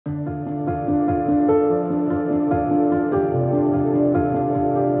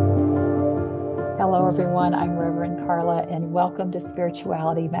everyone. I'm Rev Karla, and welcome to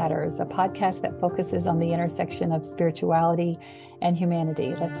Spirituality Matters, a podcast that focuses on the intersection of spirituality and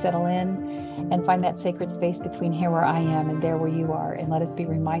humanity. Let's settle in and find that sacred space between here where I am and there where you are. And let us be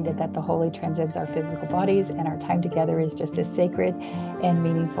reminded that the holy transcends our physical bodies, and our time together is just as sacred and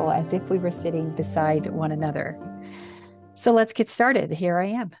meaningful as if we were sitting beside one another. So let's get started. Here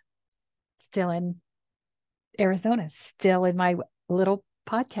I am, still in Arizona, still in my little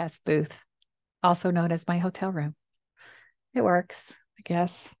podcast booth, also known as my hotel room. It works, I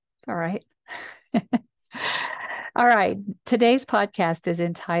guess. It's all right. All right. Today's podcast is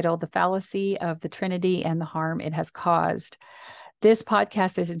entitled The Fallacy of the Trinity and the Harm It Has Caused. This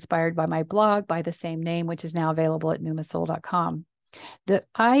podcast is inspired by my blog by the same name, which is now available at numasoul.com.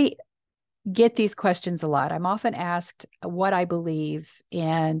 I get these questions a lot. I'm often asked what I believe,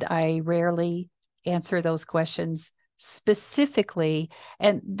 and I rarely answer those questions specifically.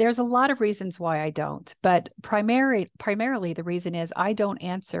 And there's a lot of reasons why I don't, but primarily the reason is I don't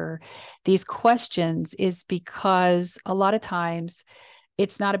answer these questions is because a lot of times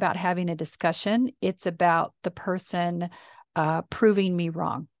it's not about having a discussion. It's about the person proving me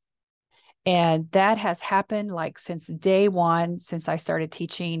wrong. And that has happened like since day one, since I started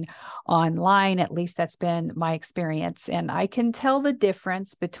teaching online. At least that's been my experience. And I can tell the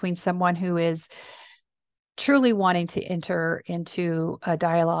difference between someone who is truly wanting to enter into a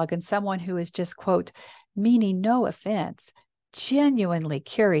dialogue and someone who is just, quote, meaning no offense, genuinely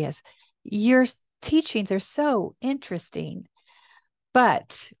curious. Your teachings are so interesting.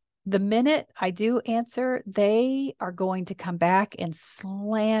 But the minute I do answer, they are going to come back and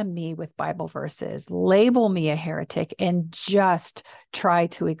slam me with Bible verses, label me a heretic, and just try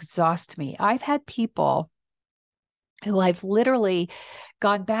to exhaust me. I've had people who I've literally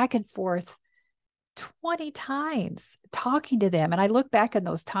gone back and forth 20 times talking to them. And I look back on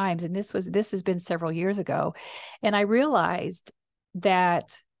those times, and this has been several years ago. And I realized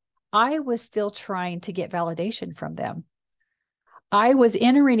that I was still trying to get validation from them. I was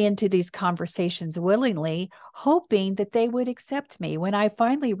entering into these conversations willingly, hoping that they would accept me, when I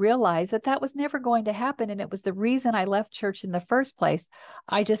finally realized that that was never going to happen. And it was the reason I left church in the first place.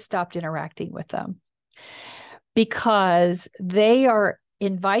 I just stopped interacting with them because they are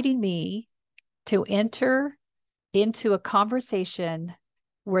inviting me to enter into a conversation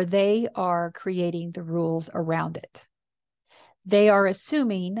where they are creating the rules around it. They are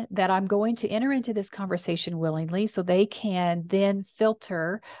assuming that I'm going to enter into this conversation willingly so they can then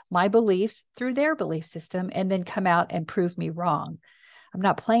filter my beliefs through their belief system and then come out and prove me wrong. I'm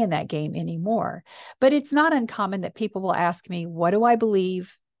not playing that game anymore. But it's not uncommon that people will ask me, what do I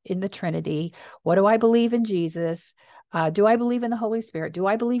believe in the Trinity? What do I believe in Jesus? Do I believe in the Holy Spirit? Do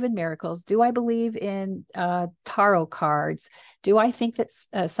I believe in miracles? Do I believe in tarot cards? Do I think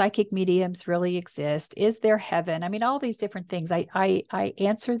that psychic mediums really exist? Is there heaven? I mean, all these different things. I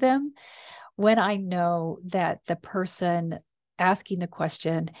answer them when I know that the person asking the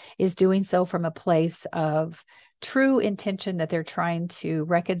question is doing so from a place of true intention, that they're trying to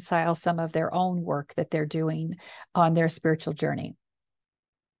reconcile some of their own work that they're doing on their spiritual journey.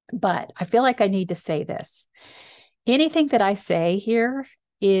 But I feel like I need to say this. Anything that I say here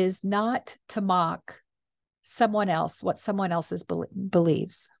is not to mock someone else, what someone else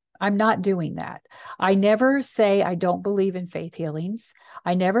believes. I'm not doing that. I never say I don't believe in faith healings.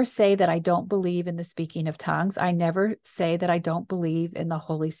 I never say that I don't believe in the speaking of tongues. I never say that I don't believe in the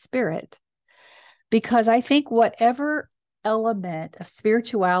Holy Spirit, because I think whatever element of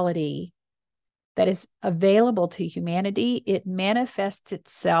spirituality that is available to humanity, it manifests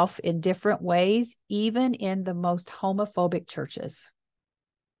itself in different ways, even in the most homophobic churches.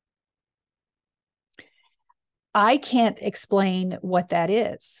 I can't explain what that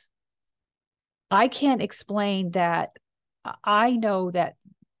is. I can't explain that. I know that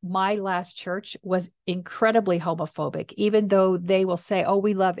my last church was incredibly homophobic, even though they will say, oh,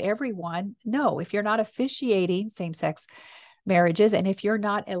 we love everyone. No, if you're not officiating same-sex marriages, and if you're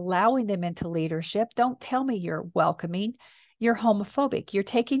not allowing them into leadership, don't tell me you're welcoming. You're homophobic. You're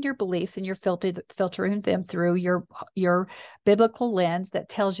taking your beliefs and you're filtering them through your biblical lens that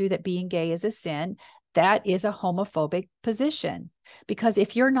tells you that being gay is a sin. That is a homophobic position. Because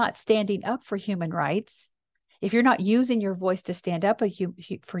if you're not standing up for human rights, if you're not using your voice to stand up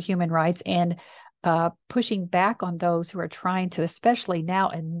for human rights and pushing back on those who are trying to, especially now,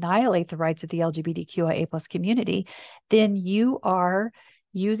 annihilate the rights of the LGBTQIA+ community, then you are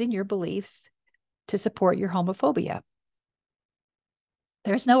using your beliefs to support your homophobia.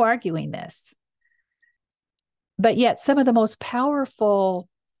 There's no arguing this. But yet some of the most powerful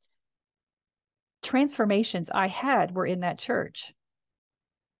transformations I had were in that church.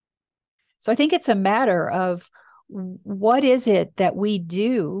 So I think it's a matter of what is it that we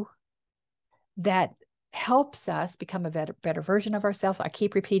do that helps us become a better version of ourselves. I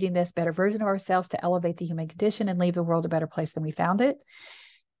keep repeating this, better version of ourselves to elevate the human condition and leave the world a better place than we found it.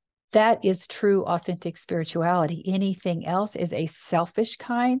 That is true, authentic spirituality. Anything else is a selfish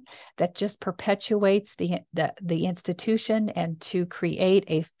kind that just perpetuates the institution and to create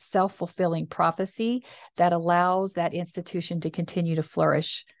a self-fulfilling prophecy that allows that institution to continue to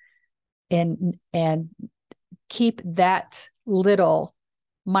flourish and keep that little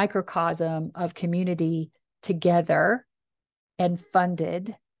microcosm of community together and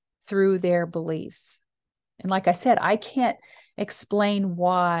funded through their beliefs. And like I said, I can't explain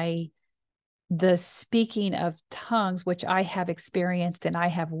why the speaking of tongues, which I have experienced and I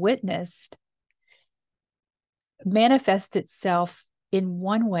have witnessed, manifests itself in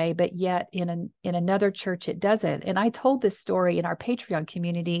one way, but yet in another church it doesn't. And I told this story in our Patreon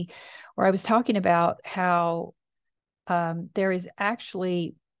community where I was talking about how there is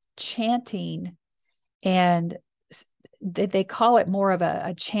actually chanting, and they call it more of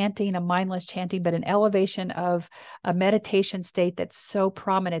a chanting, a mindless chanting, but an elevation of a meditation state that's so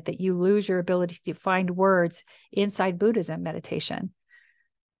prominent that you lose your ability to find words inside Buddhism meditation.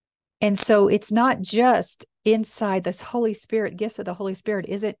 And so it's not just inside this Holy Spirit, gifts of the Holy Spirit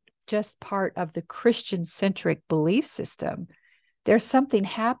isn't just part of the Christian-centric belief system. There's something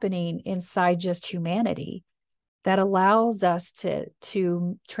happening inside just humanity that allows us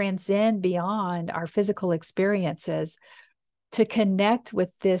to transcend beyond our physical experiences, to connect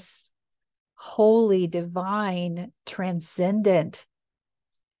with this holy, divine, transcendent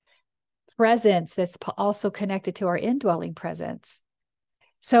presence that's also connected to our indwelling presence.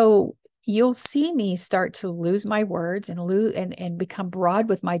 So you'll see me start to lose my words and become broad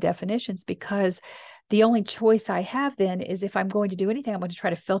with my definitions, because the only choice I have then is, if I'm going to do anything, I'm going to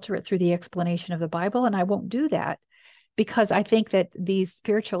try to filter it through the explanation of the Bible. And I won't do that, because I think that these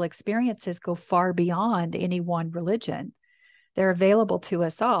spiritual experiences go far beyond any one religion. They're available to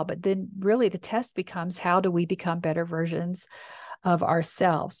us all. But then really the test becomes, how do we become better versions of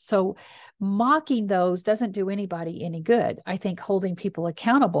ourselves? So mocking those doesn't do anybody any good. I think holding people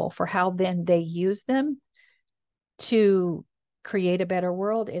accountable for how then they use them to create a better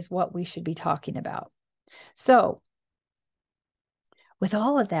world is what we should be talking about. So with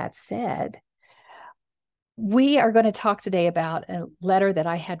all of that said, we are going to talk today about a letter that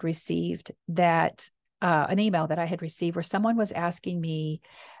I had received, that an email that I had received, where someone was asking me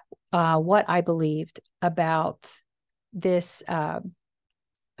what I believed about this.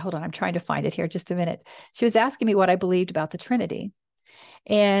 Hold on, I'm trying to find it here. Just a minute. She was asking me what I believed about the Trinity.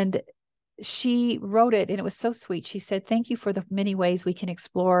 And she wrote it, and it was so sweet. She said, "Thank you for the many ways we can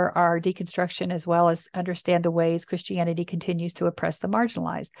explore our deconstruction, as well as understand the ways Christianity continues to oppress the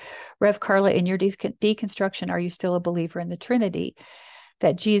marginalized. Rev Karla, in your deconstruction, are you still a believer in the Trinity,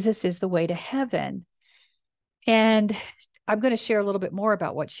 that Jesus is the way to heaven?" And I'm going to share a little bit more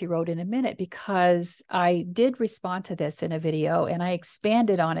about what she wrote in a minute, because I did respond to this in a video, and I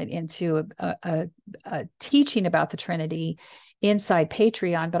expanded on it into a teaching about the Trinity inside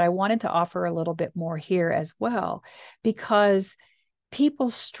Patreon. But I wanted to offer a little bit more here as well, because people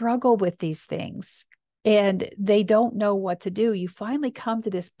struggle with these things and they don't know what to do. You finally come to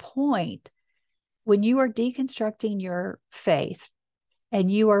this point when you are deconstructing your faith and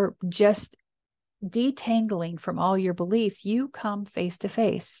you are just detangling from all your beliefs. You come face to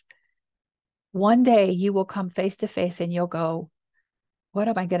face. One day you will come face to face and you'll go, what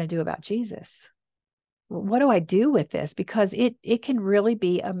am I going to do about Jesus? What do I do with this? Because it can really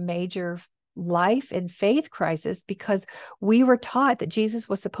be a major life and faith crisis, because we were taught that Jesus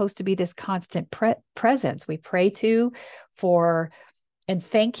was supposed to be this constant presence we pray to for and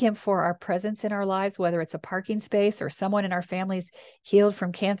thank him for our presence in our lives, whether it's a parking space or someone in our families healed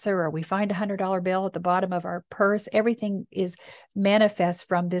from cancer, or we find $100 bill at the bottom of our purse. Everything is manifest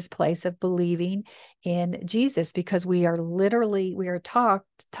from this place of believing in Jesus, because we are taught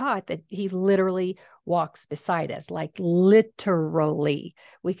that he literally walks beside us, like literally.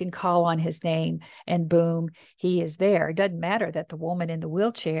 We can call on his name and boom, he is there. It doesn't matter that the woman in the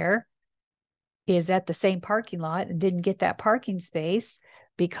wheelchair is at the same parking lot and didn't get that parking space,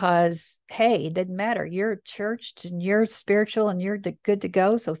 because, hey, it didn't matter. You're churched and you're spiritual and you're good to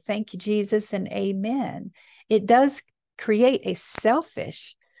go. So thank you, Jesus, and amen. It does create a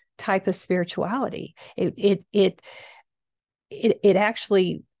selfish type of spirituality. It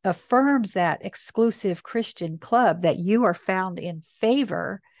actually affirms that exclusive Christian club that you are found in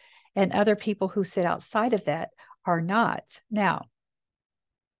favor, and other people who sit outside of that are not. Now,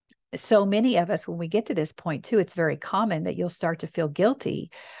 so many of us, when we get to this point too, it's very common that you'll start to feel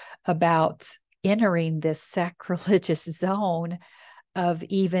guilty about entering this sacrilegious zone of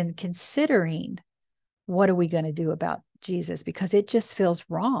even considering, what are we going to do about Jesus? Because it just feels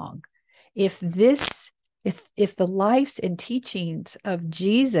wrong. If the lives and teachings of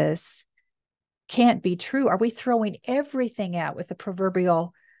Jesus can't be true, are we throwing everything out with the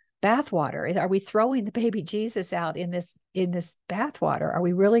proverbial bathwater? Are we throwing the baby Jesus out in this bathwater? Are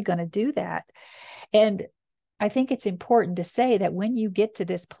we really going to do that? And I think it's important to say that when you get to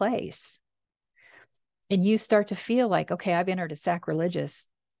this place and you start to feel like, okay, I've entered a sacrilegious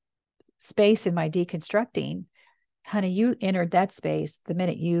space in my deconstructing, honey, you entered that space the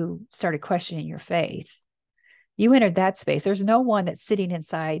minute you started questioning your faith. You entered that space. There's no one that's sitting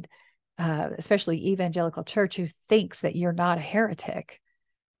inside, especially evangelical church, who thinks that you're not a heretic,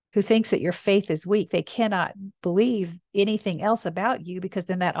 who thinks that your faith is weak. They cannot believe anything else about you, because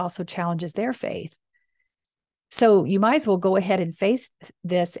then that also challenges their faith. So you might as well go ahead and face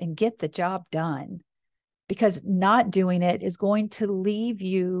this and get the job done, because not doing it is going to leave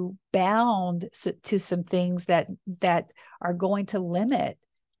you bound to some things that are going to limit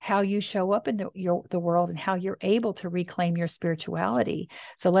how you show up in the world and how you're able to reclaim your spirituality.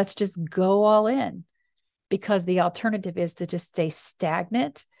 So let's just go all in, because the alternative is to just stay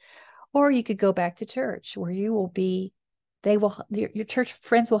stagnant, or you could go back to church where you will be, your church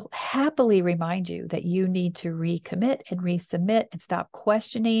friends will happily remind you that you need to recommit and resubmit and stop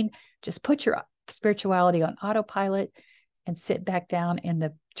questioning. Just put your spirituality on autopilot and sit back down in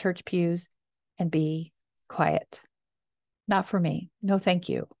the church pews and be quiet. Not for me. No, thank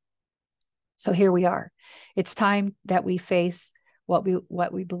you. So here we are. It's time that we face what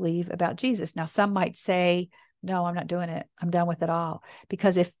we believe about Jesus. Now, some might say, no, I'm not doing it. I'm done with it all.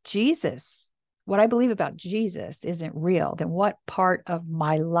 Because if what I believe about Jesus isn't real, then what part of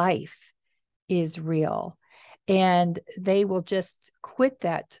my life is real? And they will just quit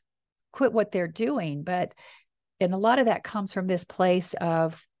what they're doing. And a lot of that comes from this place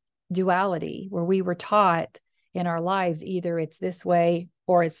of duality, where we were taught in our lives, either it's this way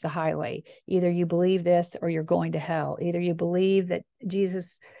or it's the highway. Either you believe this or you're going to hell. Either you believe that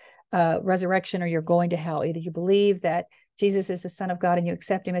Jesus resurrection or you're going to hell. Either you believe that Jesus is the Son of God and you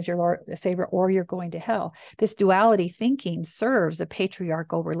accept him as your Lord, Savior, or you're going to hell. This duality thinking serves a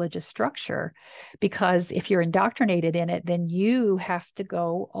patriarchal religious structure, because if you're indoctrinated in it, then you have to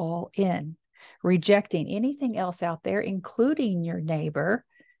go all in, rejecting anything else out there, including your neighbor,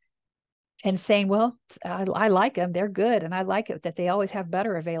 and saying, well, I like them. They're good. And I like it that they always have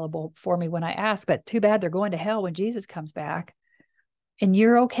better available for me when I ask, but too bad they're going to hell when Jesus comes back. And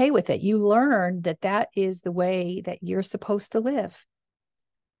you're okay with it. You learn that is the way that you're supposed to live.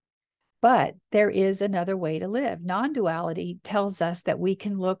 But there is another way to live. Non-duality tells us that we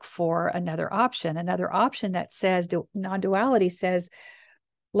can look for another option that says, non-duality says,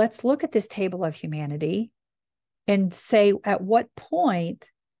 let's look at this table of humanity and say, at what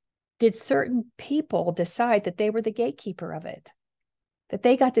point did certain people decide that they were the gatekeeper of it? That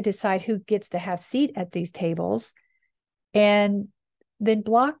they got to decide who gets to have seat at these tables, and then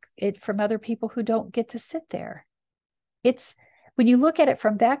block it from other people who don't get to sit there. When you look at it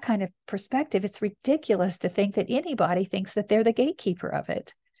from that kind of perspective, it's ridiculous to think that anybody thinks that they're the gatekeeper of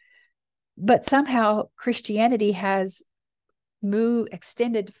it. But somehow Christianity has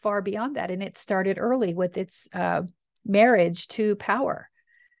extended far beyond that. And it started early with its marriage to power,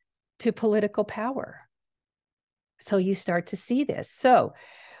 to political power. So you start to see this. So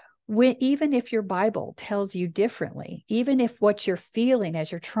even if your Bible tells you differently, even if what you're feeling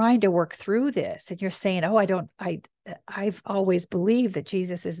as you're trying to work through this, and you're saying, oh, I've always believed that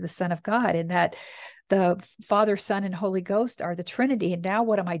Jesus is the Son of God and that the Father, Son, and Holy Ghost are the Trinity. And now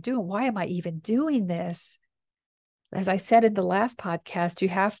what am I doing? Why am I even doing this? As I said in the last podcast, you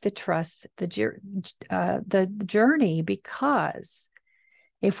have to trust the journey, because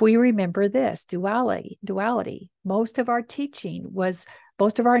if we remember this duality, most of our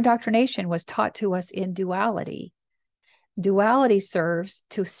indoctrination was taught to us in duality. Duality serves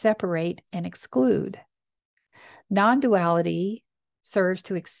to separate and exclude. Non-duality serves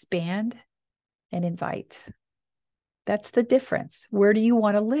to expand and invite. That's the difference. Where do you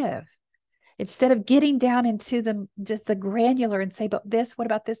want to live? Instead of getting down into just the granular and say, but this, what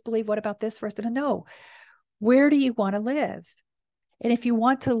about this belief? What about this first? No, where do you want to live? And if you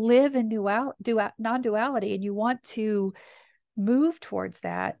want to live in non-duality and you want to move towards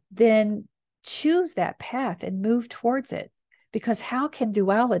that, then choose that path and move towards it. Because how can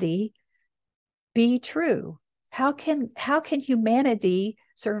duality be true? How can humanity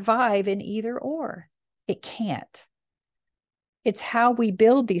survive in either or? It can't. It's how we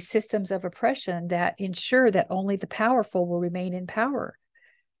build these systems of oppression that ensure that only the powerful will remain in power.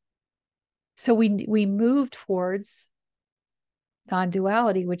 So we move towards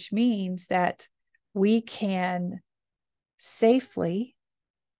non-duality, which means that we can safely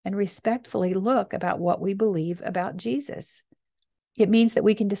and respectfully look about what we believe about Jesus. It means that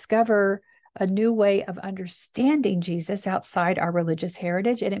we can discover a new way of understanding Jesus outside our religious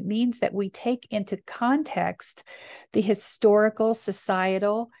heritage. And it means that we take into context the historical,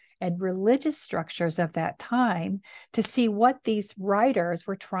 societal, and religious structures of that time to see what these writers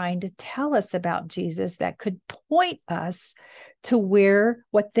were trying to tell us about Jesus that could point us to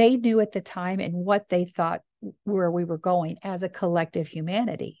what they knew at the time and what they thought where we were going as a collective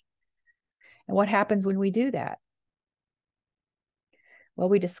humanity. And what happens when we do that? Well,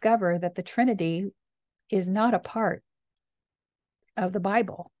 we discover that the Trinity is not a part of the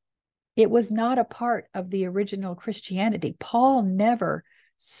Bible. It was not a part of the original Christianity. Paul never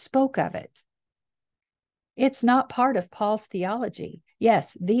spoke of it. It's not part of Paul's theology.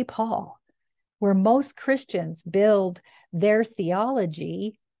 Yes, the Paul, where most Christians build their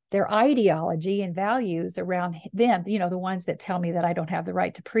theology, their ideology and values around them, the ones that tell me that I don't have the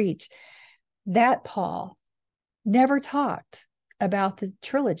right to preach. That Paul never talked about the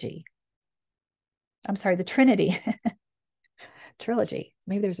trilogy. I'm sorry, the Trinity. Trilogy.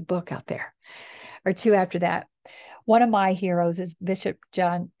 Maybe there's a book out there or two after that. One of my heroes is Bishop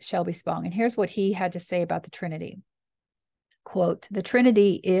John Shelby Spong, and here's what he had to say about the Trinity. Quote, "The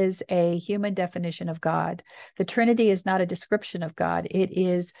Trinity is a human definition of God. The Trinity is not a description of God. It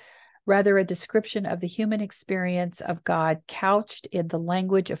is rather a description of the human experience of God couched in the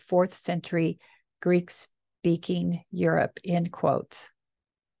language of 4th century Greek-speaking Europe," end quote.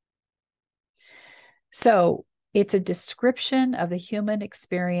 So it's a description of the human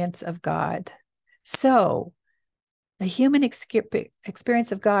experience of God. So a human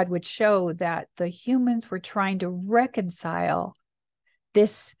experience of God would show that the humans were trying to reconcile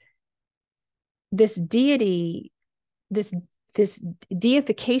this deity, this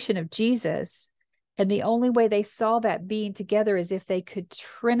deification of Jesus. And the only way they saw that being together is if they could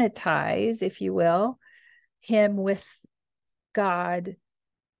trinitize, if you will, him with God,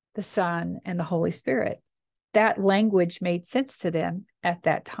 the Son, and the Holy Spirit. That language made sense to them at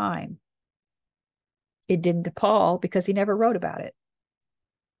that time. It didn't to Paul because he never wrote about it.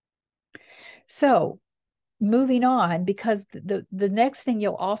 So moving on, because the next thing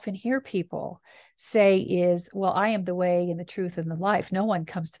you'll often hear people say is, well, I am the way and the truth and the life. No one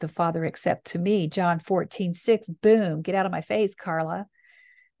comes to the Father except to me. John 14:6, boom, get out of my face, Karla.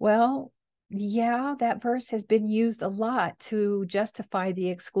 Well, yeah, that verse has been used a lot to justify the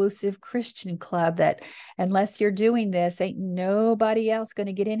exclusive Christian club that unless you're doing this, ain't nobody else going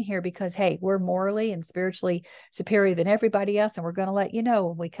to get in here because, hey, we're morally and spiritually superior than everybody else. And we're going to let you know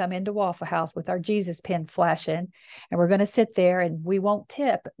when we come into Waffle House with our Jesus pen flashing, and we're going to sit there and we won't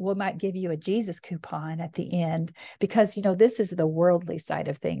tip. We might give you a Jesus coupon at the end because, this is the worldly side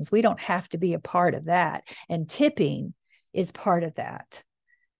of things. We don't have to be a part of that. And tipping is part of that.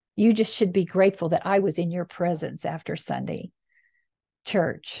 You just should be grateful that I was in your presence after Sunday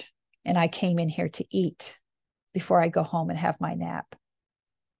church and I came in here to eat before I go home and have my nap.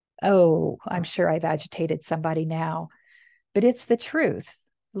 Oh, I'm sure I've agitated somebody now, but it's the truth.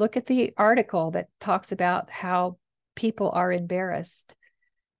 Look at the article that talks about how people are embarrassed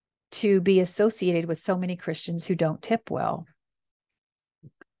to be associated with so many Christians who don't tip well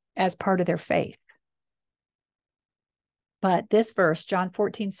as part of their faith. But this verse, John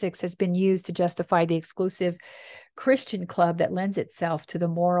 14:6, has been used to justify the exclusive Christian club that lends itself to the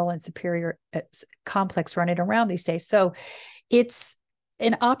moral and superior complex running around these days. So it's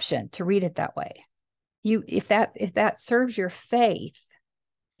an option to read it that way. If that serves your faith,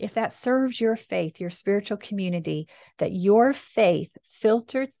 your spiritual community, that your faith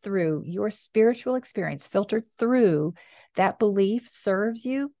filtered through your spiritual experience, filtered through that belief serves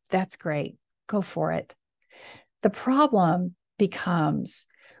you, that's great. Go for it. The problem becomes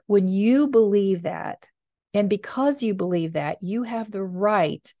when you believe that, and because you believe that, you have the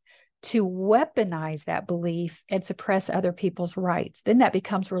right to weaponize that belief and suppress other people's rights. Then that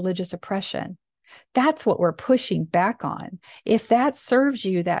becomes religious oppression. That's what we're pushing back on. If that serves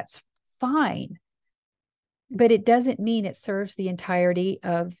you, that's fine. But it doesn't mean it serves the entirety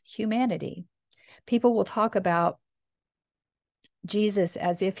of humanity. People will talk about Jesus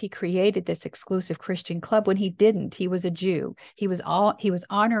as if he created this exclusive Christian club when he didn't. He was a Jew. He was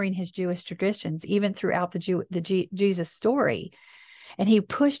honoring his Jewish traditions even throughout the Jesus story. And he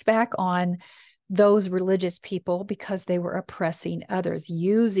pushed back on those religious people because they were oppressing others,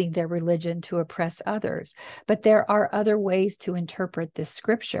 using their religion to oppress others. But there are other ways to interpret this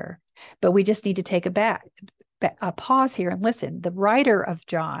scripture. But we just need to take a pause here and listen. The writer of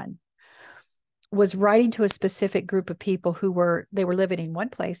John was writing to a specific group of people who were living in one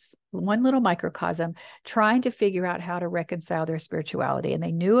place, one little microcosm, trying to figure out how to reconcile their spirituality. And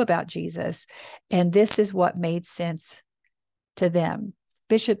they knew about Jesus, and this is what made sense to them.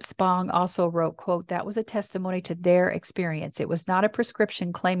 Bishop Spong also wrote, quote, "That was a testimony to their experience. It was not a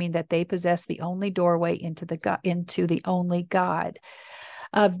prescription claiming that they possessed the only doorway into the only God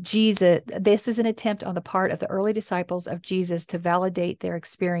of Jesus. This is an attempt on the part of the early disciples of Jesus to validate their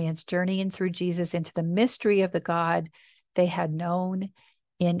experience journeying through Jesus into the mystery of the God they had known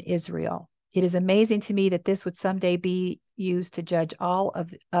in Israel. It is amazing to me that this would someday be used to judge all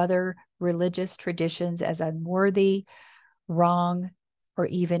of other religious traditions as unworthy, wrong, or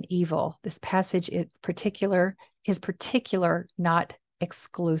even evil. This passage in particular is not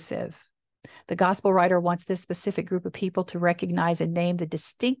exclusive. The gospel writer wants this specific group of people to recognize and name the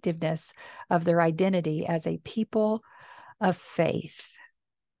distinctiveness of their identity as a people of faith."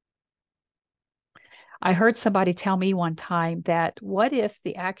 I heard somebody tell me one time that what if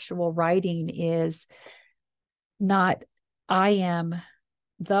the actual writing is not "I am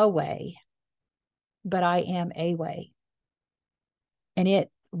the way," but "I am a way"? And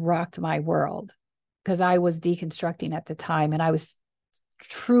it rocked my world, because I was deconstructing at the time, and I was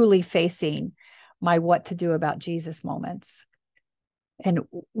truly facing my what to do about Jesus moments. And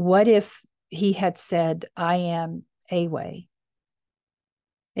what if he had said, "I am a way"?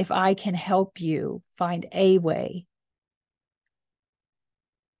 If I can help you find a way,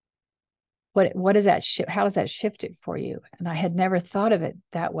 what does that how does that shift it for you? And I had never thought of it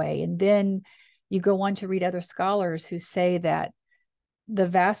that way. And then you go on to read other scholars who say that the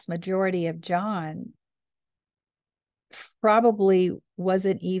vast majority of John probably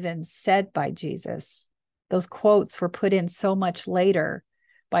wasn't even said by Jesus. Those quotes were put in so much later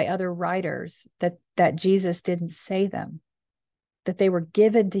by other writers that Jesus didn't say them, that they were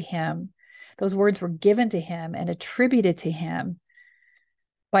given to him. Those words were given to him and attributed to him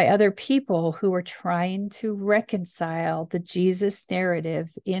by other people who were trying to reconcile the Jesus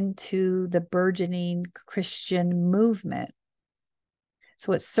narrative into the burgeoning Christian movement.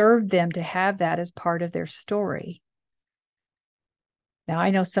 So it served them to have that as part of their story. Now,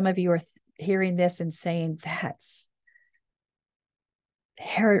 I know some of you are hearing this and saying, "That's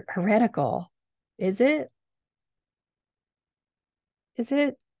heretical." Is it? Is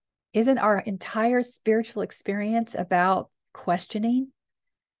it? Isn't our entire spiritual experience about questioning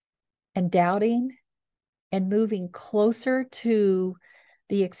and doubting and moving closer to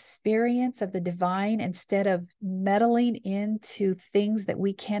the experience of the divine instead of meddling into things that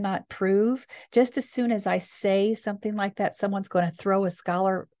we cannot prove? Just as soon as I say something like that, someone's going to throw a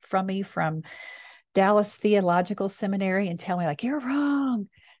scholar from me from Dallas Theological Seminary and tell me, like, "You're wrong.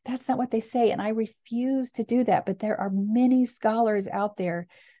 That's not what they say." And I refuse to do that. But there are many scholars out there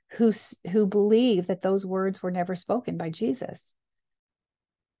who believe that those words were never spoken by Jesus.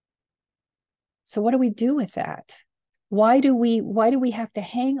 So what do we do with that? Why do we have to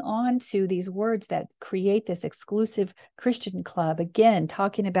hang on to these words that create this exclusive Christian club? Again,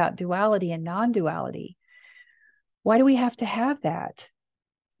 talking about duality and non-duality. Why do we have to have that?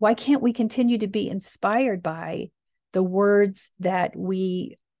 Why can't we continue to be inspired by the words that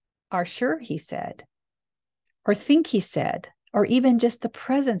we are sure he said, or think he said, or even just the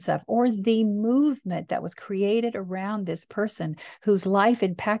presence of, or the movement that was created around this person whose life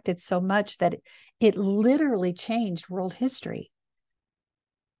impacted so much that it literally changed world history?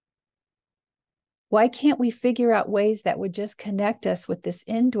 Why can't we figure out ways that would just connect us with this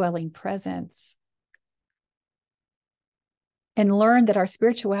indwelling presence and learn that our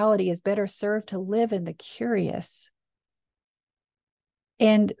spirituality is better served to live in the curious,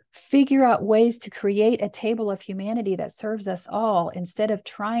 and figure out ways to create a table of humanity that serves us all, instead of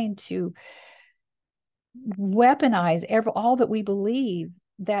trying to weaponize all that we believe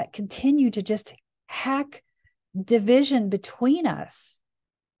that continue to just hack division between us?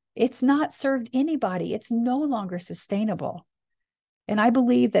 It's not served anybody. It's no longer sustainable. And I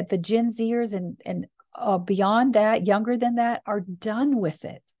believe that the Gen Zers and beyond that, younger than that, are done with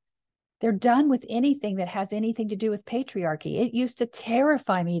it. They're done with anything that has anything to do with patriarchy. It used to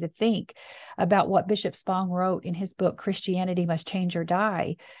terrify me to think about what Bishop Spong wrote in his book, Christianity Must Change or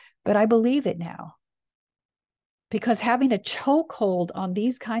Die. But I believe it now. Because having a chokehold on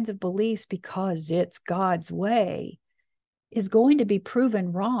these kinds of beliefs because it's God's way is going to be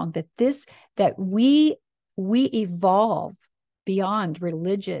proven wrong. That we evolve beyond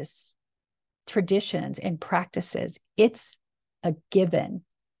religious traditions and practices. It's a given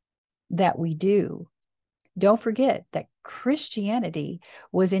that we do. Don't forget that Christianity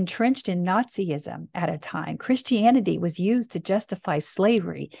was entrenched in Nazism at a time. Christianity was used to justify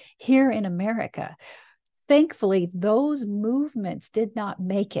slavery here in America. Thankfully, those movements did not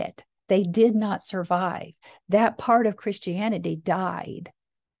make it. They did not survive. That part of Christianity died.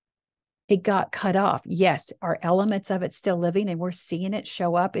 It got cut off. Yes, are elements of it still living, and we're seeing it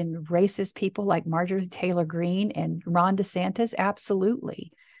show up in racist people like Marjorie Taylor Greene and Ron DeSantis?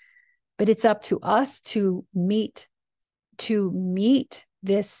 Absolutely. But it's up to us to meet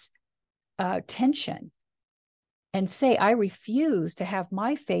this tension and say, I refuse to have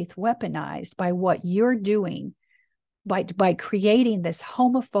my faith weaponized by what you're doing, by creating this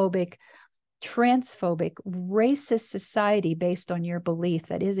homophobic, transphobic, racist society based on your belief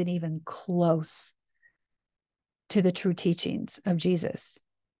that isn't even close to the true teachings of Jesus.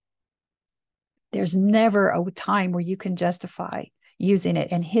 There's never a time where you can justify using it.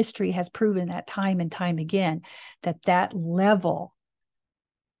 And history has proven that time and time again, that level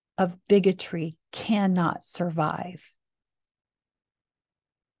of bigotry cannot survive.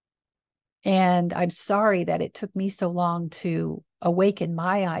 And I'm sorry that it took me so long to awaken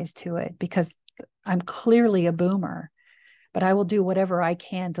my eyes to it, because I'm clearly a boomer, but I will do whatever I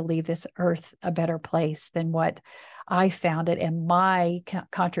can to leave this earth a better place than what I found it, and my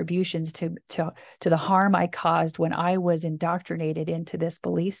contributions to the harm I caused when I was indoctrinated into this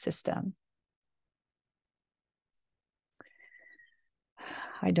belief system.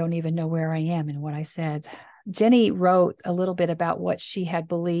 I don't even know where I am in what I said. Jenny wrote a little bit about what she had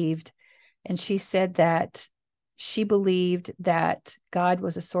believed, and she said that she believed that God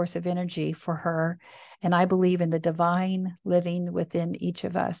was a source of energy for her, and I believe in the divine living within each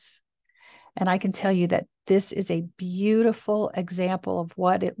of us. And I can tell you that this is a beautiful example of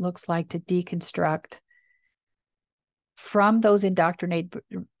what it looks like to deconstruct from those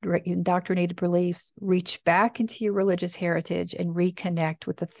indoctrinated beliefs, reach back into your religious heritage and reconnect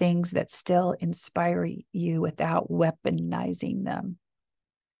with the things that still inspire you without weaponizing them.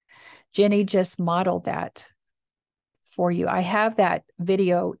 Jenny just modeled that for you. I have that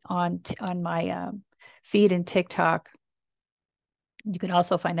video on my feed in TikTok. You can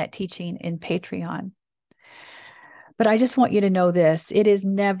also find that teaching in Patreon. But I just want you to know this: it is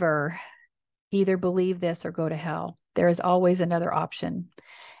never either believe this or go to hell. There is always another option.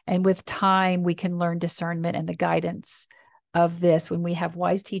 And with time, we can learn discernment and the guidance of this when we have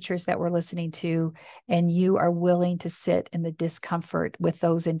wise teachers that we're listening to, and you are willing to sit in the discomfort with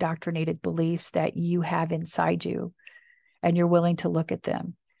those indoctrinated beliefs that you have inside you, and you're willing to look at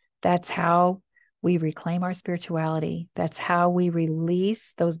them. That's how we reclaim our spirituality. That's how we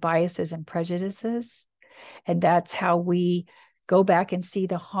release those biases and prejudices. And that's how we go back and see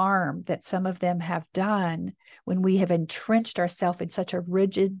the harm that some of them have done when we have entrenched ourselves in such a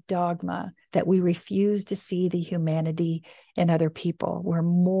rigid dogma that we refuse to see the humanity in other people. We're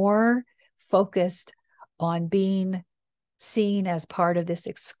more focused on being seen as part of this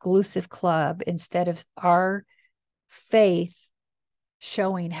exclusive club instead of our faith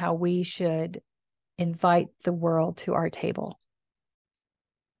showing how we should invite the world to our table.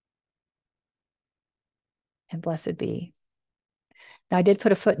 And blessed be. Now, I did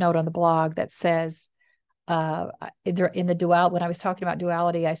put a footnote on the blog that says, in the dual, when I was talking about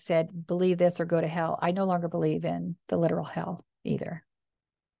duality, I said, believe this or go to hell. I no longer believe in the literal hell either.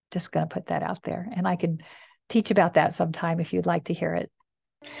 Just going to put that out there. And I can teach about that sometime if you'd like to hear it.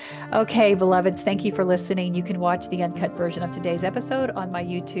 Okay, beloveds, thank you for listening. You can watch the uncut version of today's episode on my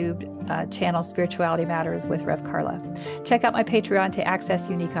YouTube channel, Spirituality Matters with Rev Karla. Check out my Patreon to access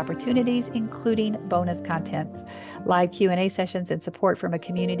unique opportunities, including bonus content, live Q&A sessions, and support from a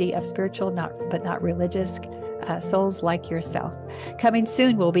community of spiritual, but not religious souls like yourself. Coming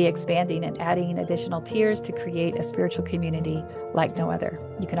soon, we'll be expanding and adding additional tiers to create a spiritual community like no other.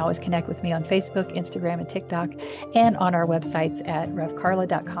 You can always connect with me on Facebook, Instagram, and TikTok, and on our websites at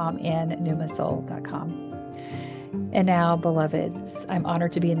revkarla.com and numasoul.com. And now, beloveds, I'm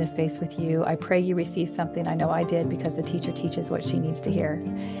honored to be in this space with you. I pray you received something. I know I did, because the teacher teaches what she needs to hear.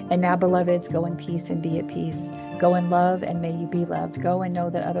 And now, beloveds, go in peace and be at peace. Go in love and may you be loved. Go and know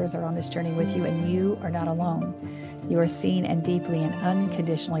that others are on this journey with you, and you are not alone. You are seen and deeply and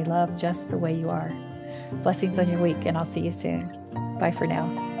unconditionally loved just the way you are. Blessings on your week, and I'll see you soon. Bye for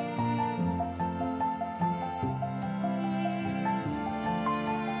now.